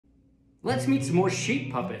Let's meet some more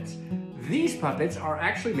sheep puppets. These puppets are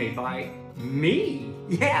actually made by me.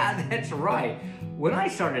 Yeah, that's right. When I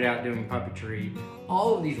started out doing puppetry,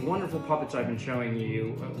 all of these wonderful puppets I've been showing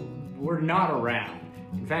you were not around.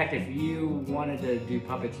 In fact, if you wanted to do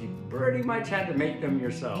puppets, you pretty much had to make them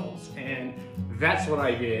yourselves. And that's what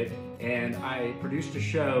I did. And I produced a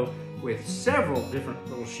show with several different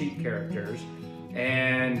little sheep characters.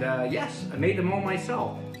 And yes, I made them all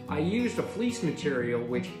myself. I used a fleece material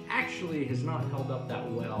which actually has not held up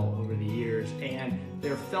that well over the years, and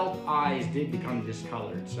their felt eyes did become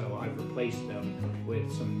discolored, so I've replaced them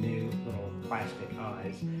with some new little plastic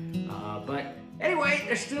eyes. But anyway,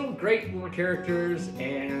 they're still great little characters,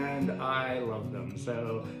 and I love them.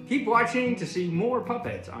 So keep watching to see more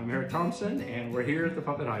puppets. I'm Eric Thomsen, and we're here at the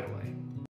Puppet Hideaway.